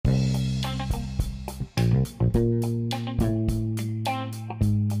Good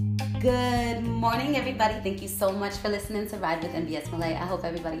morning, everybody. Thank you so much for listening to Ride with MBS Malay. I hope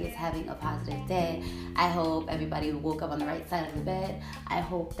everybody is having a positive day. I hope everybody woke up on the right side of the bed. I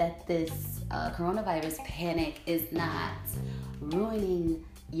hope that this coronavirus panic is not ruining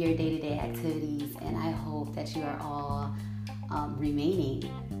your day-to-day activities, and I hope that you are all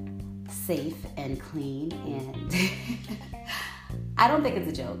remaining safe and clean. And I don't think it's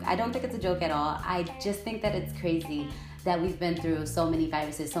a joke. I don't think it's a joke at all. I just think that it's crazy that we've been through so many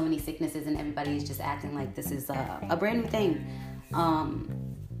viruses, so many sicknesses, and everybody is just acting like this is a brand new thing.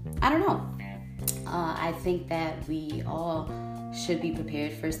 I don't know. I think that we all should be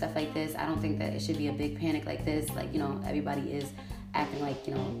prepared for stuff like this. I don't think that it should be a big panic like this. Like, everybody is acting like,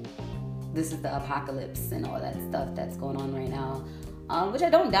 this is the apocalypse and all that stuff that's going on right now. Which I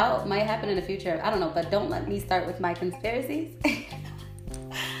don't doubt might happen in the future. I don't know, but don't let me start with my conspiracies.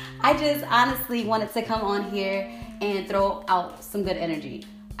 I just honestly wanted to come on here and throw out some good energy.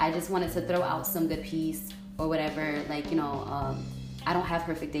 I just wanted to throw out some good peace or whatever. Like, I don't have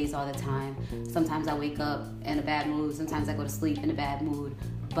perfect days all the time. Sometimes I wake up in a bad mood. Sometimes I go to sleep in a bad mood.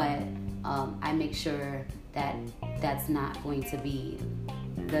 But I make sure that that's not going to be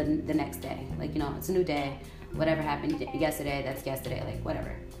the next day. Like, it's a new day. Whatever happened yesterday, that's yesterday. Like,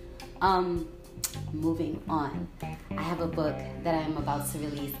 whatever. Moving on. I have a book that I'm about to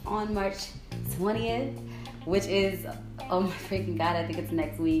release on March 20th. Which is, oh my freaking God, I think it's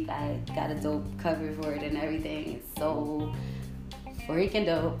next week. I got a dope cover for it and everything. It's so freaking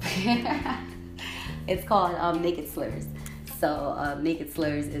dope. It's called Naked Slurs. So Naked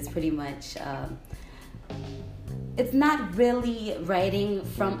Slurs is pretty much, it's not really writing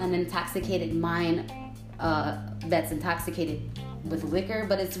from an intoxicated mind that's intoxicated with liquor,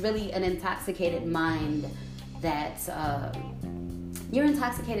 but it's really an intoxicated mind that you're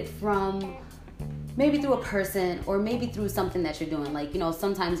intoxicated from maybe through a person or maybe through something that you're doing. Like,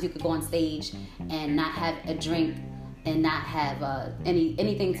 sometimes you could go on stage and not have a drink and not have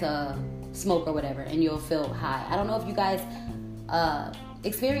anything to smoke or whatever, and you'll feel high. I don't know if you guys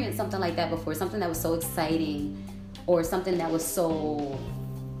experienced something like that before, something that was so exciting or something that was so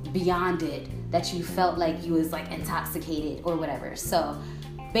beyond it that you felt like you was like intoxicated or whatever. So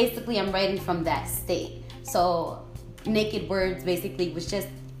basically I'm writing from that state. So Naked Words basically was just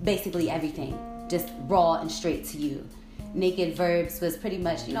basically everything. Just raw and straight to you. Naked Verbs was pretty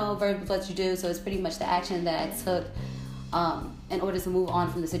much, verbs is what you do, so it's pretty much the action that I took in order to move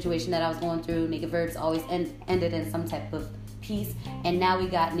on from the situation that I was going through. Naked Verbs always ended in some type of peace, and now we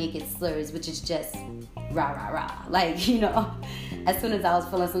got Naked Slurs, which is just rah, rah, rah. Like, as soon as I was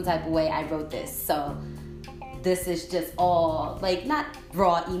feeling some type of way, I wrote this. So this is just all, like, not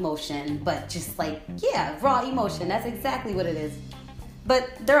raw emotion, but just like, yeah, raw emotion. That's exactly what it is.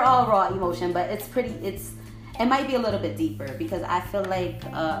 But they're all raw emotion, but it might be a little bit deeper because I feel like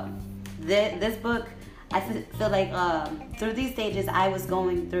this book, I feel like through these stages I was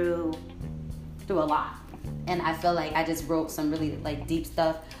going through a lot. And I feel like I just wrote some really like deep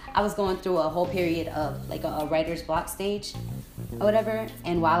stuff. I was going through a whole period of like a writer's block stage or whatever.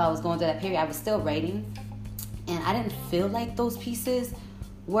 And while I was going through that period, I was still writing. And I didn't feel like those pieces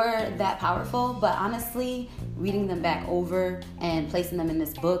were that powerful, but honestly, reading them back over and placing them in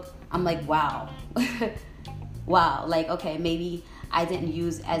this book, I'm like, wow. Wow, like, okay, maybe I didn't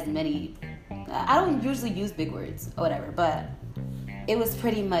use as many, I don't usually use big words or whatever, but it was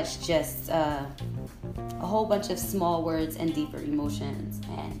pretty much just a whole bunch of small words and deeper emotions,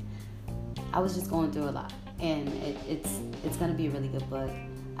 and I was just going through a lot, and it's gonna be a really good book.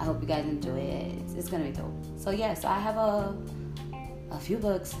 I hope you guys enjoy it. It's gonna be dope. So yeah, so I have a few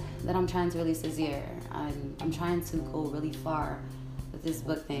books that I'm trying to release this year. I'm trying to go really far with this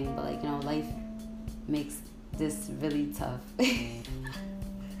book thing, but like, life makes this really tough.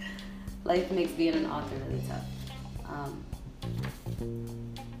 Life makes being an author really tough.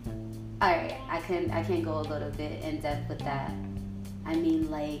 Alright, I can go a little bit in depth with that. I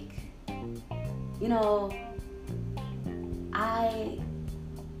mean, like,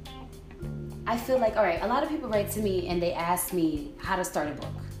 I feel like, all right, a lot of people write to me and they ask me how to start a book.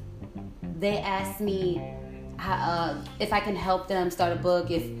 They ask me how, if I can help them start a book,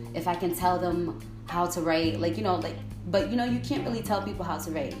 if I can tell them how to write, but you can't really tell people how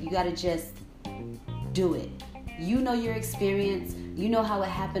to write. You gotta just do it. Your experience, how it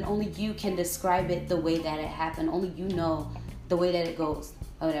happened. Only you can describe it the way that it happened. Only you know the way that it goes,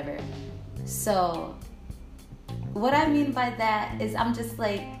 or whatever. So, what I mean by that is I'm just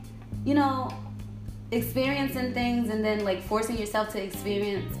like, experiencing things and then like forcing yourself to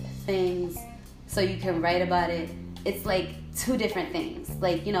experience things so you can write about it. It's like two different things.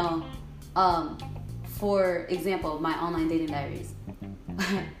 Like, for example, my online dating diaries.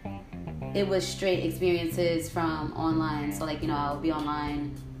 It was straight experiences from online. So like, I'll be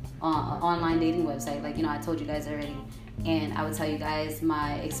online on an online dating website. Like, I told you guys already. And I would tell you guys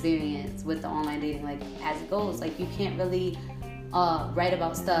my experience with the online dating, like as it goes. Like you can't really write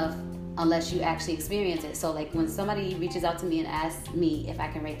about stuff unless you actually experience it. So like when somebody reaches out to me and asks me if I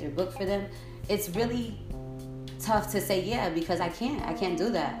can write their book for them, it's really tough to say yeah, because I can't do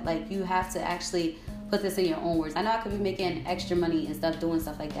that. Like you have to actually put this in your own words. I know I could be making extra money and stuff doing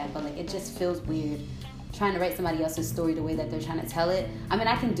stuff like that, but like it just feels weird trying to write somebody else's story the way that they're trying to tell it. I mean,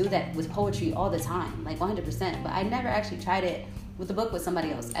 I can do that with poetry all the time, like 100%, but I never actually tried it with a book with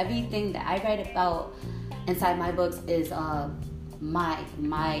somebody else. Everything that I write about inside my books is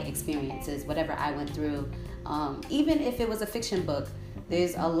my experiences, whatever I went through. Even if it was a fiction book,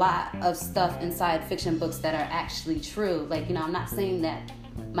 there's a lot of stuff inside fiction books that are actually true. Like, I'm not saying that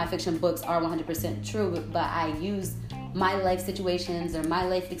my fiction books are 100% true, but I use my life situations or my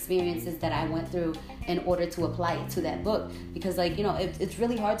life experiences that I went through in order to apply it to that book. Because like, it's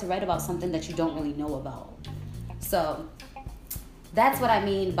really hard to write about something that you don't really know about. So that's what I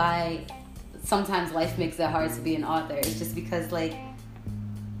mean by sometimes life makes it hard to be an author. It's just because like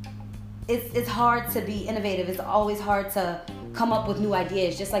it's hard to be innovative. It's always hard to come up with new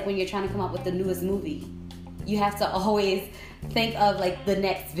ideas. Just like when you're trying to come up with the newest movie, you have to always think of like the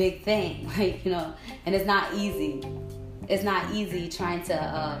next big thing, like, and it's not easy. It's not easy trying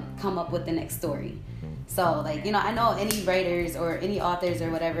to come up with the next story. So like, I know any writers or any authors or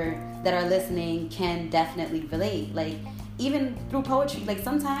whatever that are listening can definitely relate. Like even through poetry, like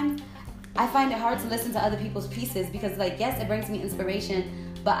sometimes I find it hard to listen to other people's pieces because like, yes, it brings me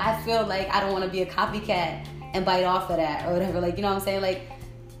inspiration, but I feel like I don't want to be a copycat and bite off of that or whatever. Like, you know what I'm saying? Like,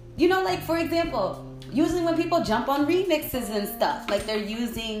 like for example, usually when people jump on remixes and stuff, like they're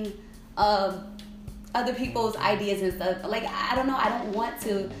using other people's ideas and stuff. Like, I don't know. I don't want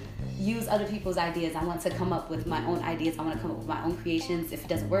to use other people's ideas. I want to come up with my own ideas. I want to come up with my own creations. If it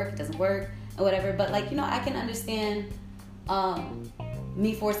doesn't work, it doesn't work or whatever. But like, I can understand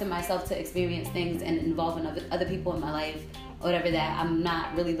me forcing myself to experience things and involving other people in my life or whatever that I'm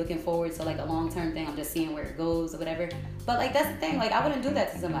not really looking forward to, like a long-term thing. I'm just seeing where it goes or whatever. But like, that's the thing. Like, I wouldn't do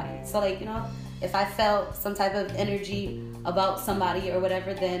that to somebody. So like, if I felt some type of energy about somebody or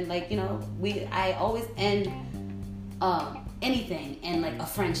whatever, then like, I always end anything in like a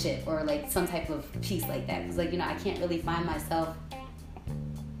friendship or like some type of peace like that. Because like, I can't really find myself,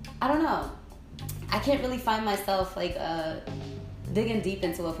 I don't know. I can't really find myself like digging deep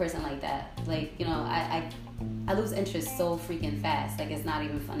into a person like that. Like, I lose interest so freaking fast. Like, it's not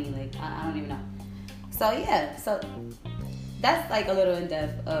even funny. Like, I don't even know. So yeah, so that's like a little in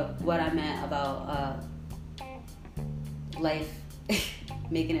depth of what I meant about life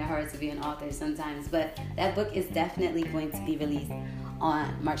making it hard to be an author sometimes. But that book is definitely going to be released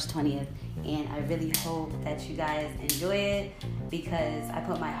on March 20th, and I really hope that you guys enjoy it because I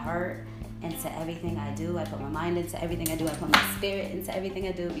put my heart into everything I do. I put my mind into everything I do. I put my spirit into everything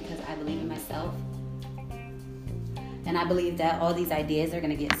I do because I believe in myself. And I believe that all these ideas are going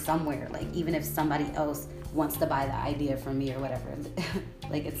to get somewhere. Like, even if somebody else wants to buy the idea from me or whatever.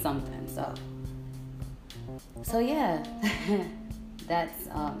 Like, it's something. So yeah. That's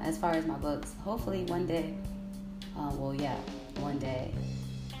as far as my books. Hopefully one day, one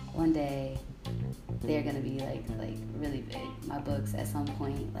day they're going to be like really big. My books at some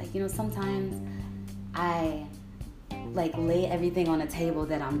point. Like, sometimes I like lay everything on a table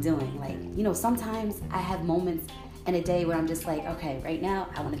that I'm doing. Like, sometimes I have moments in a day where I'm just like, okay, right now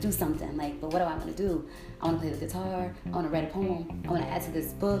I want to do something. Like, but what do I want to do? I want to play the guitar. I want to write a poem. I want to add to this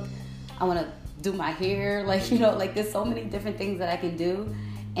book. I want to do my hair. Like, like there's so many different things that I can do.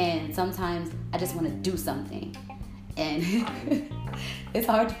 And sometimes I just want to do something. And it's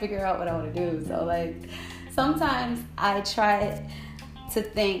hard to figure out what I want to do. So like, sometimes I try to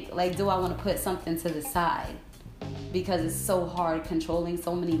think like, do I want to put something to the side? Because it's so hard controlling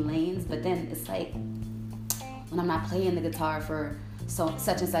so many lanes. But then it's like, when I'm not playing the guitar for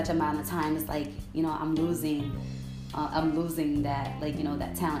such and such amount of time, it's like, I'm losing that, like,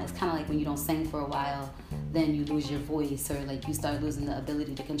 that talent. It's kind of like when you don't sing for a while, then you lose your voice, or like you start losing the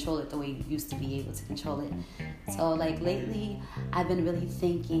ability to control it the way you used to be able to control it. So like lately, I've been really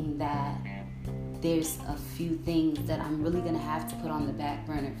thinking that there's a few things that I'm really gonna have to put on the back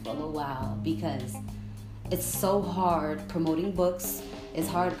burner for a little while, because it's so hard promoting books. It's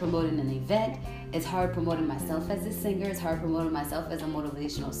hard promoting an event. It's hard promoting myself as a singer. It's hard promoting myself as a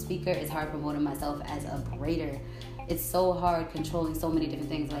motivational speaker. It's hard promoting myself as a braider. it's so hard controlling so many different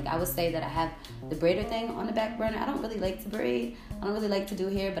things. Like, I would say that I have the braider thing on the back burner. I don't really like to braid. I don't really like to do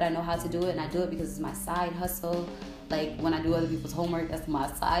hair, but I know how to do it, and I do it because it's my side hustle. Like, when I do other people's homework, that's my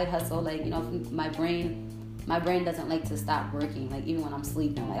side hustle. Like, you know, my brain doesn't like to stop working. Like, even when I'm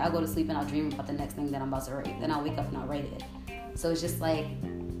sleeping, like, I'll go to sleep and I'll dream about the next thing that I'm about to write. Then I'll wake up and I'll write it. So it's just like,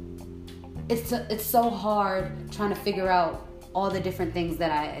 it's so hard trying to figure out all the different things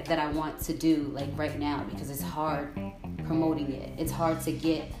that I want to do, like, right now, because it's hard promoting it. It's hard to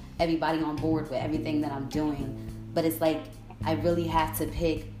get everybody on board with everything that I'm doing. But it's like, I really have to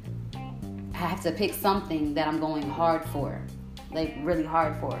pick something that I'm going hard for, like, really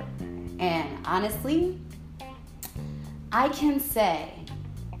hard for. And honestly, I can say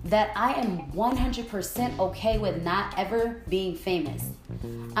that I am 100% okay with not ever being famous.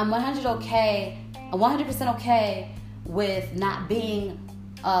 I'm 100% okay with not being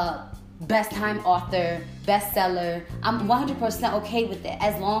a best-time author, bestseller. I'm 100% okay with it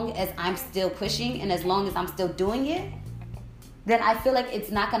as long as I'm still pushing and as long as I'm still doing it. Then I feel like it's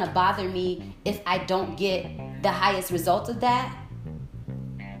not going to bother me if I don't get the highest result of that,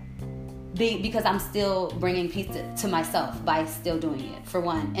 because I'm still bringing peace to myself by still doing it, for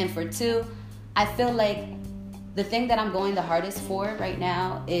one. And for two, I feel like the thing that I'm going the hardest for right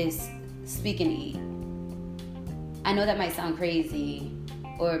now is Speak and Eat. I know that might sound crazy,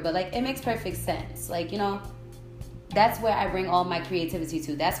 but like, it makes perfect sense. Like, you know, that's where I bring all my creativity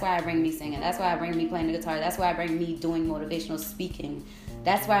to. That's where I bring me singing. That's where I bring me playing the guitar. That's where I bring me doing motivational speaking.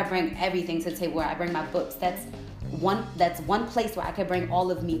 That's where I bring everything to the table, where I bring my books. That's one place where I can bring all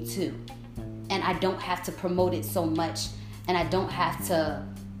of me to. And I don't have to promote it so much. And I don't have to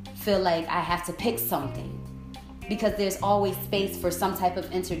feel like I have to pick something. Because there's always space for some type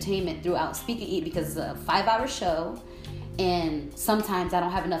of entertainment throughout Speak and Eat, because it's a 5-hour show. And sometimes I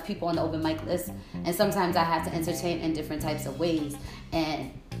don't have enough people on the open mic list. And sometimes I have to entertain in different types of ways.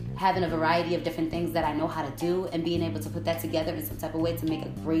 And having a variety of different things that I know how to do and being able to put that together in some type of way to make a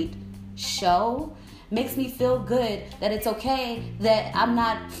great show makes me feel good that it's okay that I'm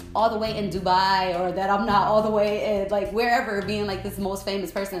not all the way in Dubai, or that I'm not all the way in, like, wherever, being like this most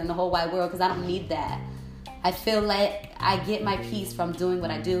famous person in the whole wide world, because I don't need that. I feel like I get my peace from doing what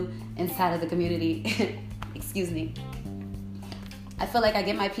I do inside of the community. Excuse me. I feel like I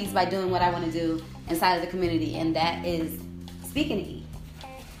get my peace by doing what I want to do inside of the community, and that is Speak and Eat.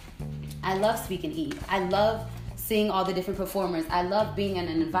 I love Speak and Eat. I love seeing all the different performers. I love being in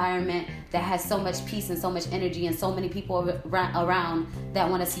an environment that has so much peace and so much energy and so many people around that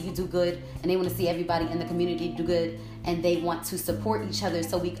want to see you do good, and they want to see everybody in the community do good, and they want to support each other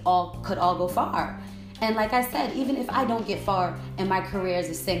so we could all go far. And like I said, even if I don't get far in my career as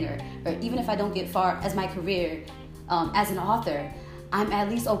a singer, or even if I don't get far as my career as an author, I'm at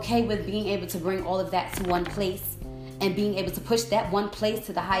least okay with being able to bring all of that to one place and being able to push that one place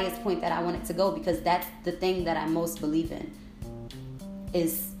to the highest point that I want it to go, because that's the thing that I most believe in,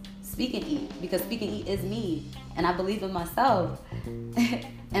 is Speak and Eat. Because Speak and Eat is me, and I believe in myself.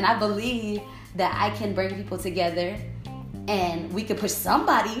 And I believe that I can bring people together, and we could push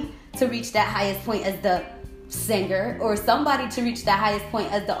somebody to reach that highest point as the singer, or somebody to reach that highest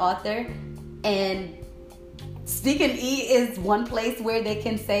point as the author. And Speak and Eat is one place where they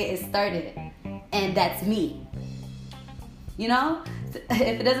can say it started, and that's me. You know,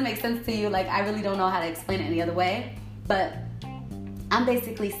 if it doesn't make sense to you, like, I really don't know how to explain it any other way, but I'm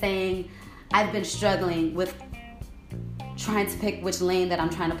basically saying I've been struggling with trying to pick which lane that I'm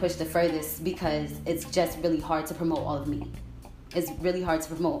trying to push the furthest, because it's just really hard to promote all of me. It's really hard to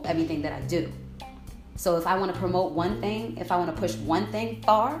promote everything that I do. So if I want to promote one thing, if I want to push one thing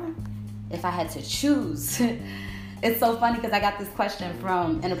far, if I had to choose, it's so funny because I got this question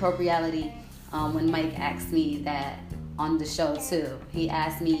from Inappropriality when Mike asked me that on the show too. He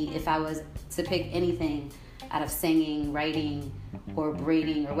asked me if I was to pick anything out of singing, writing, or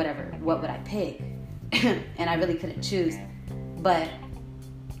braiding, or whatever, what would I pick? And I really couldn't choose. But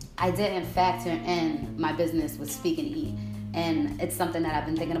I didn't factor in my business with Speak and Eat. And it's something that I've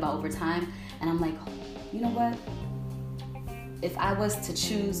been thinking about over time. And I'm like, you know what? If I was to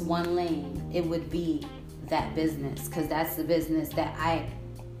choose one lane, it would be that business, because that's the business that I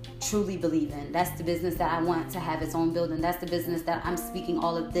truly believe in. That's the business that I want to have its own building. That's the business that I'm speaking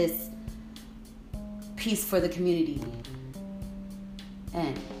all of this peace for the community.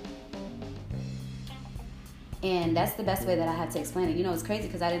 And that's the best way that I have to explain it. You know, it's crazy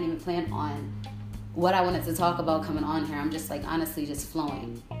because I didn't even plan on what I wanted to talk about coming on here. I'm just like, honestly, just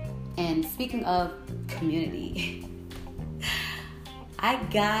flowing. And speaking of community, I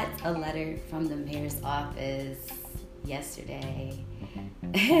got a letter from the mayor's office yesterday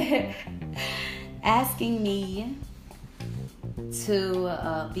asking me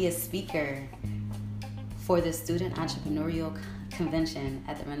to be a speaker for the Student Entrepreneurial Convention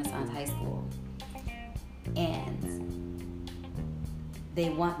at the Renaissance High School. And they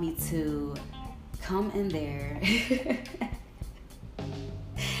want me to come in there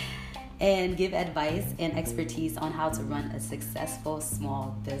and give advice and expertise on how to run a successful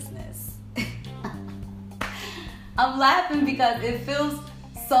small business. I'm laughing because it feels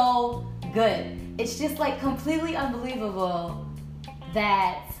so good. It's just like completely unbelievable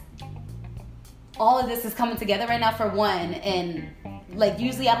that all of this is coming together right now for one. And like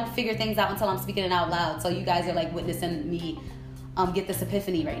usually I don't figure things out until I'm speaking it out loud. So you guys are like witnessing me get this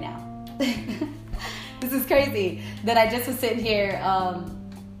epiphany right now. This is crazy that I just was sitting here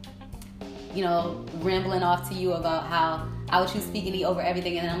rambling off to you about how I would choose Speak and Eat over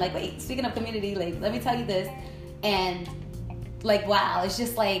everything. And then I'm like, wait, speaking of community, like, let me tell you this. And like, wow, it's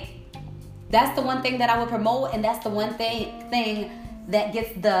just like, that's the one thing that I would promote. And that's the one thing that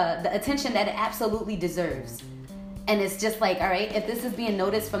gets the attention that it absolutely deserves. And it's just like, all right, if this is being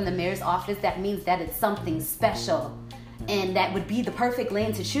noticed from the mayor's office, that means that it's something special. And that would be the perfect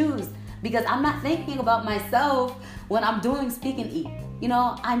lane to choose. Because I'm not thinking about myself when I'm doing Speak and Eat. You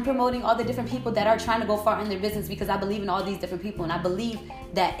know, I'm promoting all the different people that are trying to go far in their business because I believe in all these different people. And I believe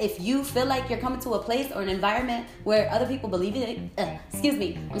that if you feel like you're coming to a place or an environment where other people believe in it, excuse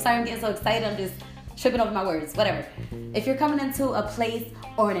me, I'm sorry I'm getting so excited, I'm just tripping over my words, whatever. If you're coming into a place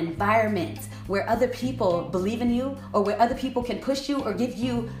or an environment where other people believe in you or where other people can push you or give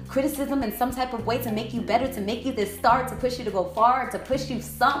you criticism in some type of way to make you better, to make you this star, to push you to go far, to push you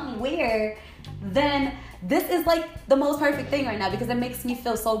somewhere, then this is like the most perfect thing right now because it makes me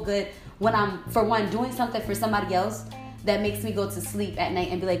feel so good when I'm, for one, doing something for somebody else that makes me go to sleep at night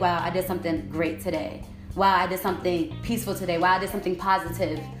and be like, wow, I did something great today. Wow, I did something peaceful today. Wow, I did something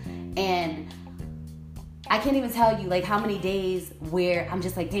positive. And I can't even tell you like how many days where I'm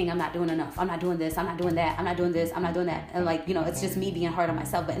just like, dang, I'm not doing enough. I'm not doing this. I'm not doing that. I'm not doing this. I'm not doing that. And like, it's just me being hard on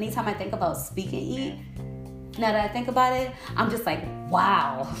myself. But anytime I think about Speak and Eat, now that I think about it, I'm just like,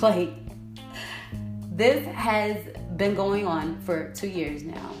 wow, like this has been going on for 2 years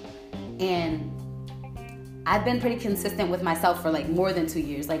now. And I've been pretty consistent with myself for like more than 2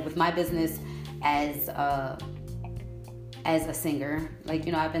 years, like with my business as a singer. Like,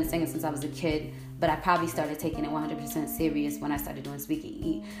 I've been singing since I was a kid. But I probably started taking it 100% serious when I started doing Speak and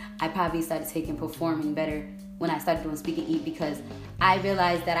Eat. I probably started taking performing better when I started doing Speak and Eat because I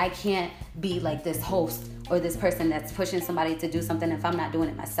realized that I can't be like this host or this person that's pushing somebody to do something if I'm not doing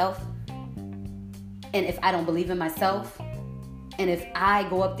it myself. And if I don't believe in myself, and if I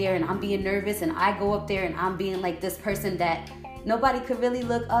go up there and I'm being nervous and I go up there and I'm being like this person that nobody could really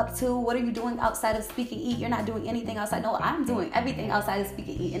look up to. What are you doing outside of Speak and Eat? You're not doing anything outside. No, I'm doing everything outside of Speak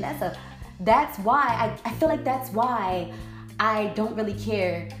and Eat. And that's why I feel like that's why I don't really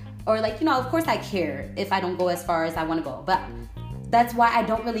care. Or like, of course I care if I don't go as far as I want to go. But that's why I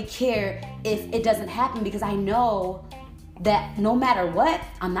don't really care if it doesn't happen because I know that no matter what,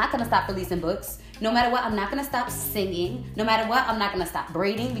 I'm not going to stop releasing books. No matter what, I'm not going to stop singing. No matter what, I'm not going to stop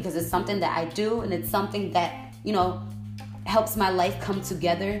braiding because it's something that I do and it's something that, helps my life come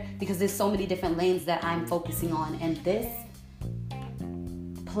together because there's so many different lanes that I'm focusing on. And this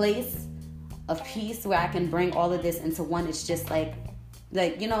place of peace where I can bring all of this into one, it's just like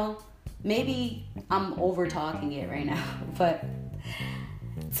maybe I'm over talking it right now, but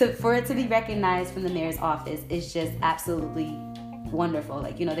for it to be recognized from the mayor's office is just absolutely wonderful.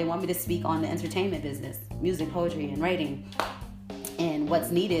 Like, they want me to speak on the entertainment business, music, poetry, and writing, and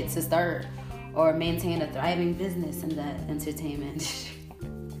what's needed to start or maintain a thriving business in that entertainment.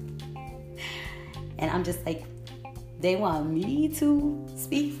 And I'm just like, they want me to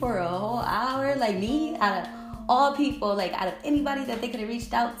speak for a whole hour? Like me, out of all people, like out of anybody that they could have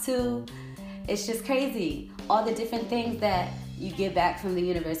reached out to. It's just crazy. All the different things that you get back from the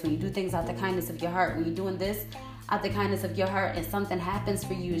universe when you do things out the kindness of your heart. When you're doing this out the kindness of your heart and something happens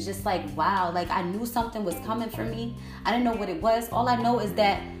for you, it's just like, wow, like I knew something was coming for me. I didn't know what it was. All I know is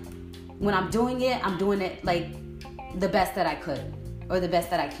that when I'm doing it like the best that I could or the best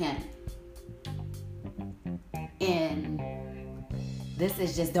that I can. And this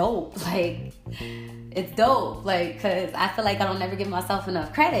is just dope. Like, it's dope. Like, because I feel like I don't never give myself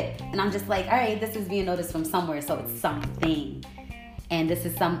enough credit. And I'm just like, all right, this is being noticed from somewhere, so it's something. And this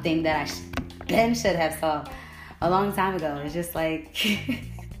is something that I should have saw a long time ago. It's just like,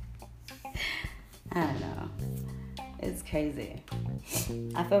 I don't know. It's crazy.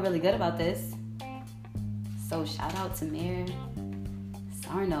 I feel really good about this. So shout out to Mayor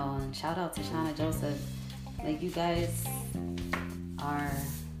Sarno and shout out to Shauna Joseph. Like, you guys are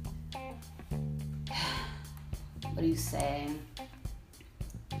what do you say,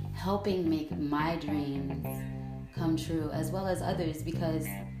 helping make my dreams come true as well as others, because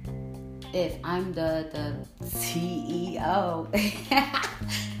if I'm the CEO,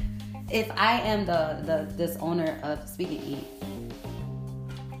 if I am this owner of Speak and Eat,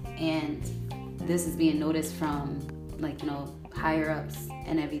 and this is being noticed from higher ups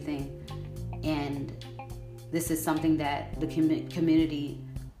and everything, and this is something that the community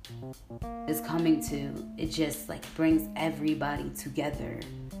is coming to, it just brings everybody together,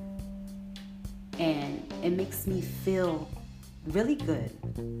 and it makes me feel really good.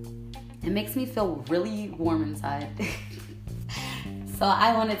 It makes me feel really warm inside. So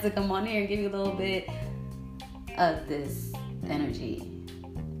I wanted to come on here and give you a little bit of this energy.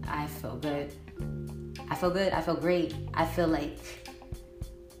 I feel good. I feel good. I feel great. I feel like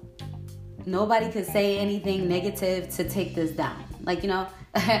nobody could say anything negative to take this down.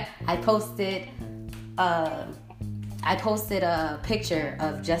 I posted a picture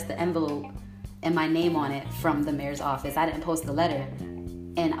of just the envelope and my name on it from the mayor's office. I didn't post the letter.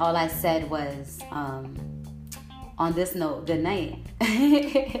 And all I said was, on this note, good night.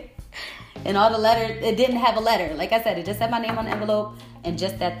 And all the letter, it didn't have a letter. Like I said, it just had my name on the envelope and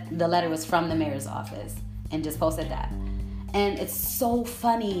just that the letter was from the mayor's office, and just posted that. And it's so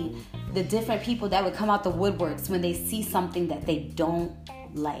funny, the different people that would come out the woodworks when they see something that they don't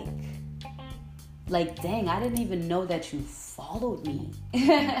like. Like, dang, I didn't even know that you followed me.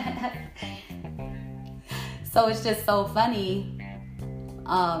 So it's just so funny.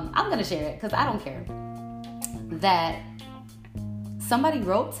 I'm going to share it because I don't care. That somebody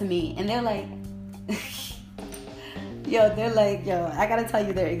wrote to me and they're like, yo, I got to tell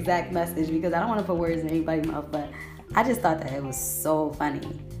you their exact message because I don't want to put words in anybody's mouth, but I just thought that it was so funny.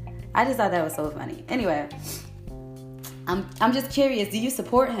 Anyway, I'm just curious. Do you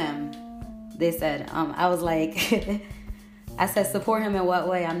support him? They said, I was like, I said, support him in what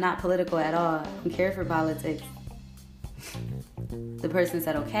way? I'm not political at all. I don't care for politics. The person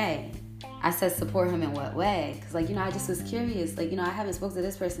said, okay. I said, support him in what way? Because, I just was curious. I haven't spoken to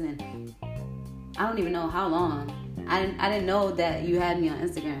this person in I don't even know how long. I didn't know that you had me on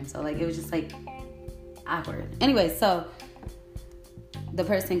Instagram. So, it was just, awkward. Anyway, so the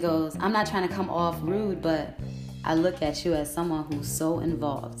person goes, I'm not trying to come off rude, but I look at you as someone who's so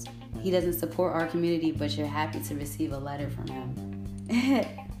involved. He doesn't support our community, but you're happy to receive a letter from him.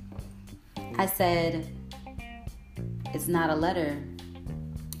 I said, it's not a letter.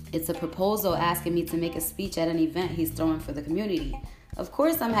 It's a proposal asking me to make a speech at an event he's throwing for the community. Of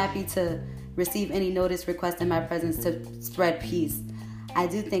course, I'm happy to receive any notice requesting my presence to spread peace. I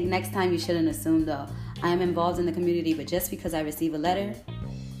do think next time you shouldn't assume, though. I am involved in the community, but just because I receive a letter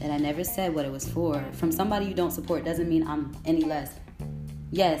that I never said what it was for from somebody you don't support doesn't mean I'm any less.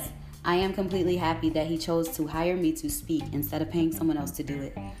 Yes, I am completely happy that he chose to hire me to speak instead of paying someone else to do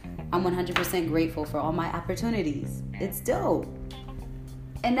it. I'm 100% grateful for all my opportunities. It's dope.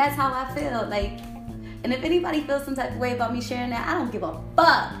 And that's how I feel. And if anybody feels some type of way about me sharing that, I don't give a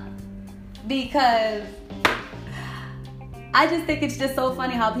fuck. Because I just think it's just so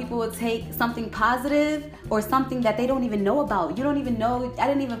funny how people will take something positive or something that they don't even know about. You don't even know. I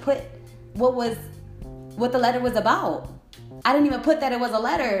didn't even put what the letter was about. I didn't even put that it was a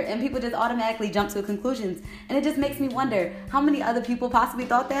letter, and people just automatically jump to conclusions. And it just makes me wonder how many other people possibly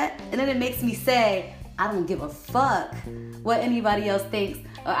thought that. And then it makes me say, I don't give a fuck what anybody else thinks,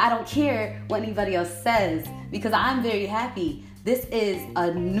 or I don't care what anybody else says, because I'm very happy. This is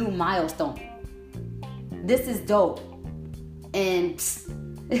a new milestone. This is dope. And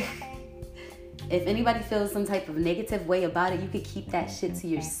if anybody feels some type of negative way about it, you could keep that shit to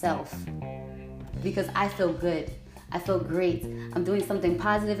yourself. Because I feel good. I feel great. I'm doing something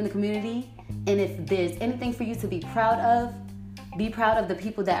positive in the community. And if there's anything for you to be proud of, be proud of the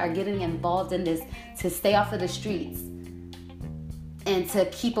people that are getting involved in this to stay off of the streets and to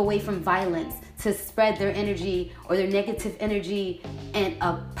keep away from violence, to spread their energy or their negative energy in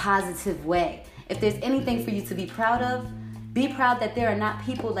a positive way. If there's anything for you to be proud of, be proud that there are not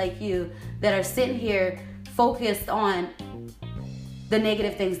people like you that are sitting here focused on the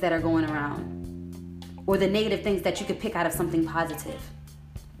negative things that are going around, or the negative things that you could pick out of something positive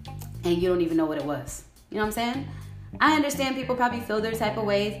and you don't even know what it was. You know what I'm saying? I understand people probably feel their type of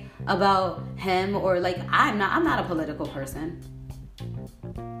ways about him, or I'm not a political person.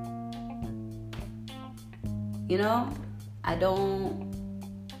 I don't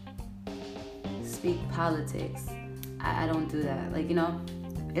speak politics. I don't do that.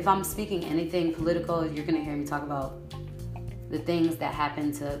 If I'm speaking anything political, you're going to hear me talk about the things that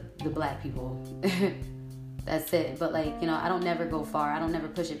happen to the black people. That's it. But I don't never go far. I don't never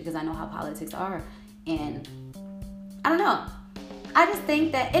push it because I know how politics are. And I don't know. I just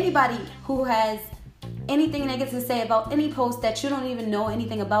think that anybody who has anything negative to say about any post that you don't even know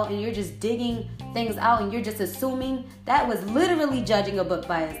anything about and you're just digging things out and you're just assuming, that was literally judging a book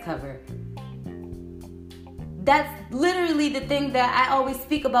by its cover. That's literally the thing that I always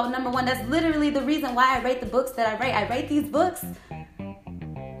speak about. Number one, that's literally the reason why I write the books that I write. I write these books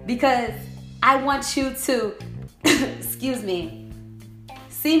because I want you to, excuse me,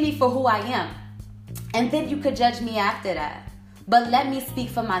 see me for who I am. And then you could judge me after that. But let me speak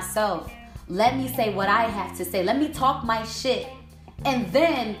for myself. Let me say what I have to say. Let me talk my shit. And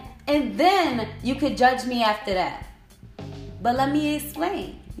then you could judge me after that. But let me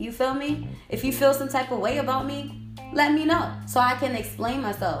explain. You feel me? If you feel some type of way about me, let me know so I can explain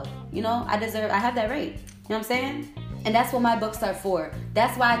myself. You know, I have that right. You know what I'm saying? And that's what my books are for.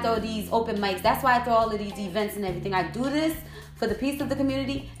 That's why I throw these open mics. That's why I throw all of these events and everything. I do this for the peace of the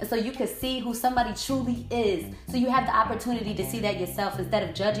community and so you can see who somebody truly is. So you have the opportunity to see that yourself instead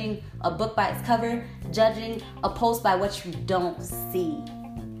of judging a book by its cover, judging a post by what you don't see.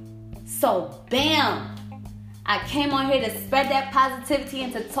 So, bam! I came on here to spread that positivity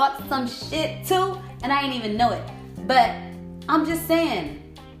and to talk some shit too, and I didn't even know it. But I'm just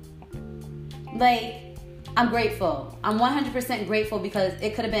saying, like, I'm grateful. I'm 100% grateful because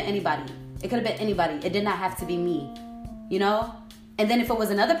it could have been anybody. It could have been anybody. It did not have to be me, you know? And then if it was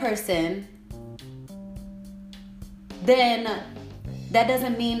another person, then that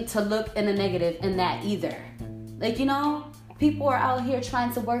doesn't mean to look in the negative in that either. Like, you know, people are out here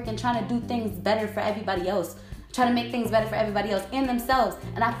trying to work and trying to do things better for everybody else. Trying to make things better for everybody else and themselves.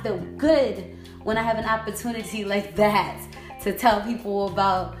 And I feel good when I have an opportunity like that to tell people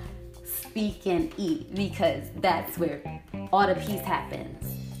about speak and eat, because that's where all the peace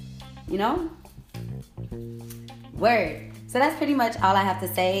happens. You know? Word. So that's pretty much all I have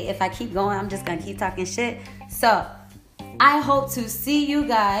to say. If I keep going, I'm just going to keep talking shit. So I hope to see you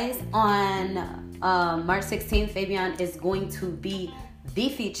guys on March 16th. Fabian is going to be the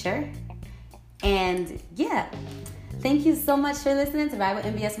feature. And yeah, thank you so much for listening to Ride with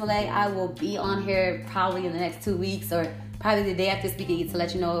MBS Malay. I will be on here probably in the next 2 weeks or probably the day after Speak and Eat to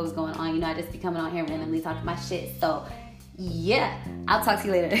let you know what was going on. You know, I just be coming on here randomly talking my shit. So yeah, I'll talk to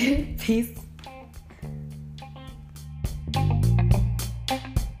you later. Peace.